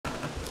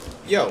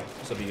Yo,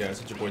 what's up, you guys?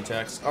 It's your boy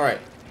Tax. All right,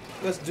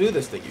 let's do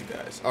this thing, you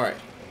guys. All right,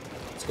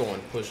 let's go on.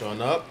 Push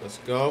on up. Let's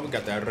go. We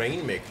got that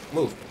rainmaker.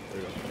 Move.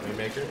 There we go.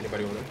 Rainmaker.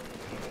 Anybody over there?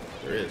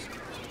 There is.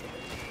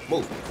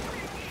 Move.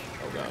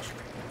 Oh gosh.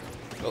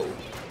 Whoa.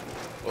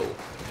 Whoa.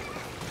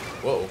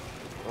 Whoa.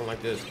 I don't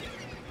like this.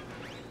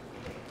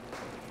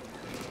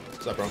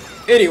 What's up, bro?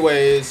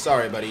 Anyways,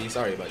 sorry, buddy.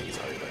 Sorry, buddy.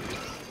 Sorry, buddy.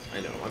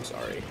 I know. I'm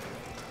sorry.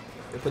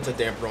 It puts a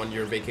damper on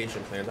your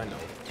vacation plans. I know.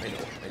 I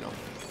know. I know.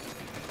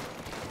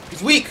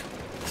 He's weak.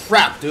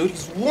 Crap, dude.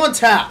 He's one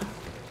tap.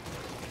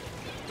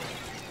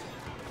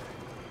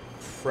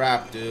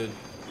 Crap, dude.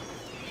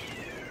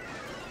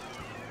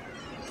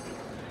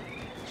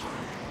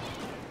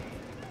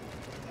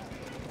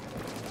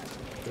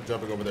 They're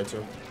jumping over there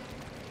too.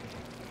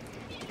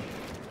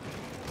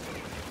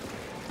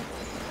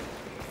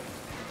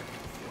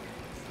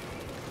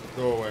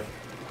 Go away.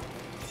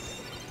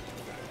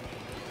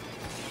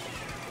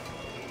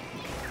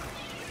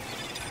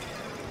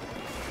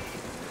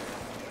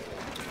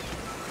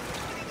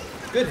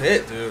 Good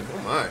hit, dude. Oh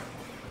my.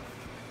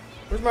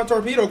 Where's my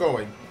torpedo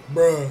going?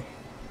 Bruh.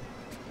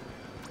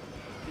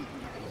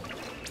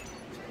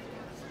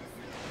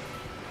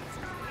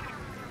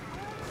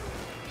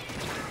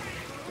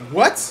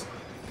 What? Is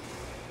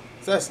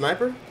that a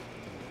sniper?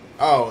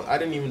 Oh, I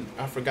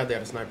forgot they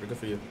had a sniper. Good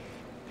for you.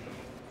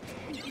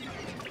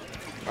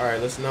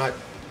 Alright, let's not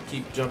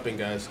keep jumping,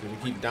 guys, because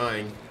we keep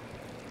dying.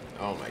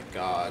 Oh my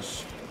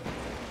gosh.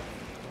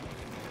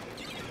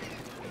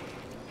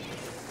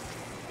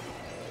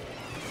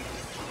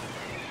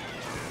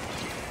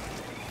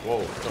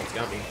 Whoa, Trump's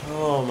got me.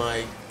 Oh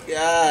my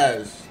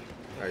gosh.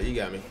 Alright, you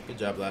got me. Good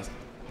job, Blast.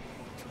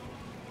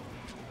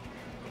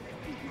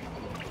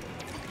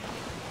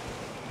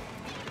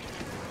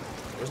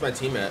 Where's my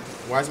team at?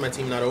 Why is my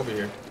team not over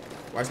here?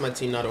 Why is my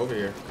team not over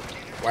here?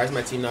 Why is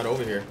my team not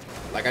over here?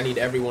 Like, I need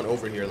everyone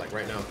over here, like,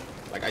 right now.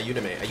 Like,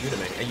 Ayúdame,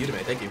 ayúdame,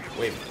 ayúdame. Thank you.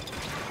 Wave.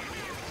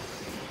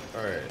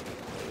 Alright.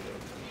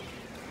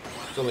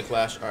 It's only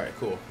Clash. Alright,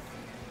 cool.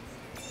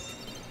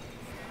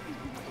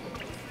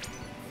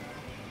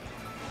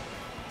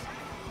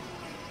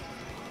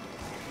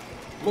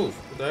 Move.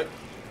 What the heck?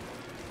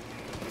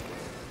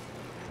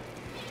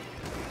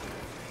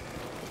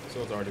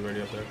 Someone's already ready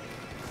up there.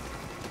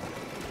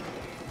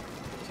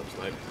 What's up,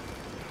 Snipe?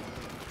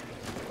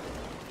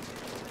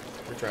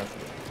 You're trash.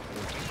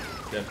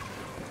 Dead.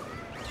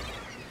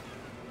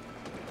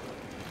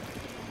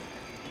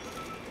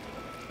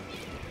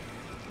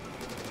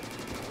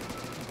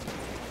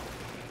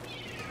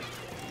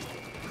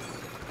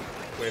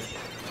 Wave.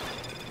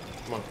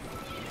 Come on.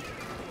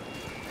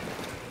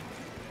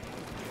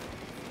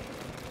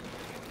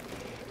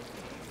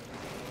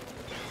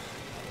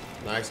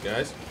 Nice,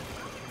 guys.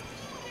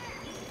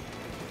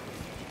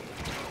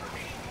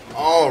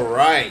 All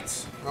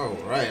right. All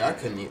right. I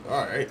couldn't.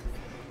 All right.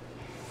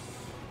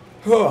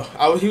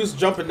 He was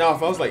jumping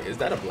off. I was like, "Is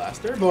that a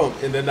blaster?" Boom.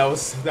 And then that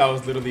was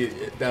literally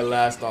that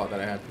last thought that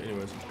I had.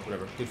 Anyways,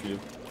 whatever. Good for you.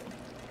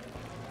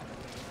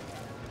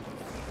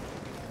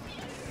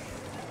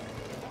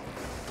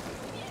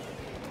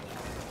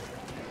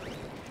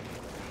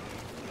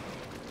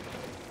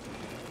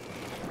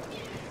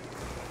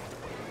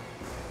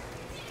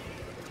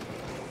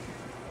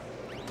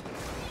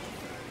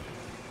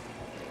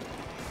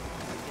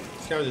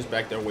 This guy was just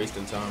back there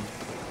wasting time.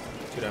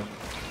 2 down.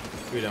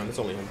 3 down. It's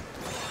only him.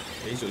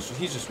 Yeah,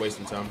 he's just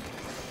wasting time.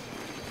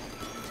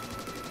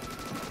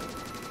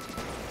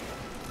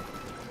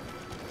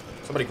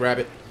 Somebody grab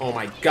it. Oh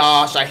my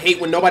gosh, I hate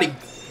when nobody.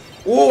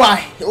 Ooh,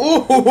 I'm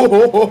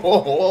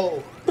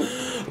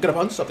gonna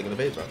punch something in the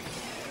face, bro.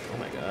 Oh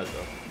my gosh,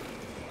 bro.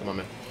 Come on,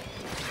 man.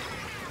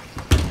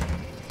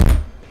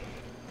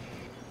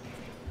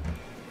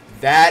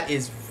 That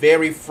is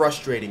very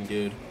frustrating,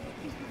 dude.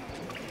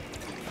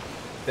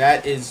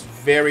 That is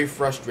very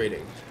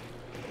frustrating.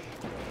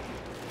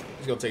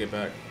 He's gonna take it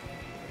back.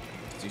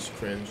 He's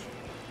cringe.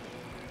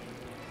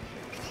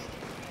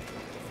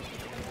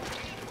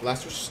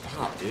 Blaster,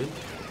 stop, dude.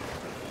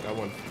 Got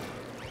one.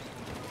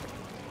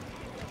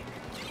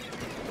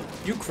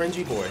 You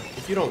cringy boy.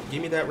 If you don't,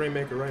 give me that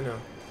rainmaker right now.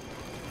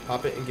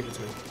 Pop it and give it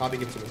to me. Pop it,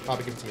 give it to me. Pop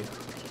it, give it to me.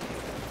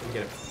 Let me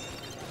get it.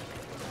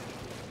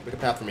 Make a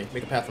path for me.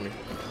 Make a path for me.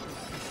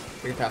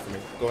 Make a path for me.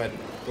 Go ahead.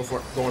 Go for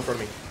it. Go in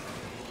front of me.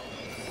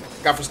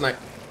 Got for snipe.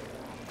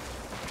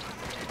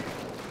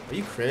 Are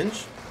you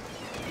cringe?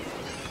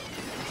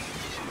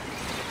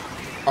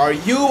 Are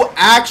you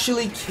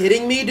actually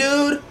kidding me,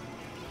 dude?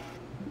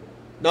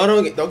 No,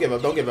 don't give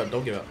up. Don't give up.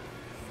 Don't give up.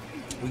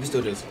 We can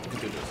still do this. We can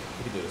do this.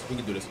 We can do this. We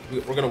can do this.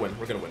 We're gonna win.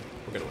 We're gonna win.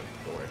 We're gonna win.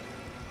 Don't worry.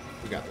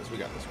 We got this. We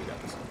got this. We got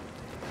this.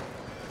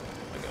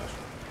 Oh my gosh.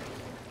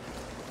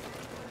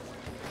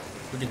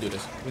 We can do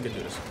this. We can do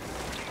this.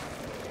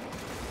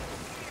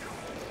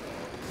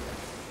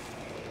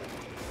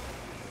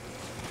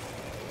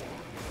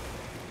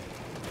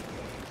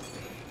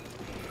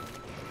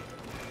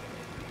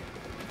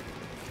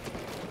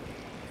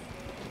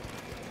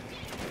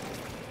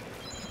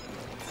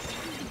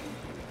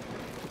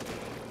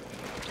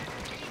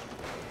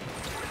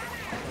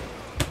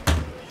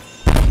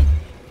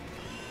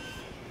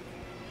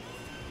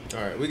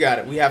 Alright, we got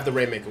it. We have the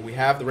rainmaker. We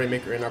have the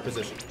rainmaker in our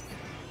position.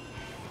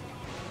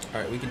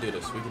 Alright, we can do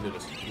this. We can do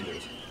this. We can do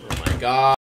this. Oh my god.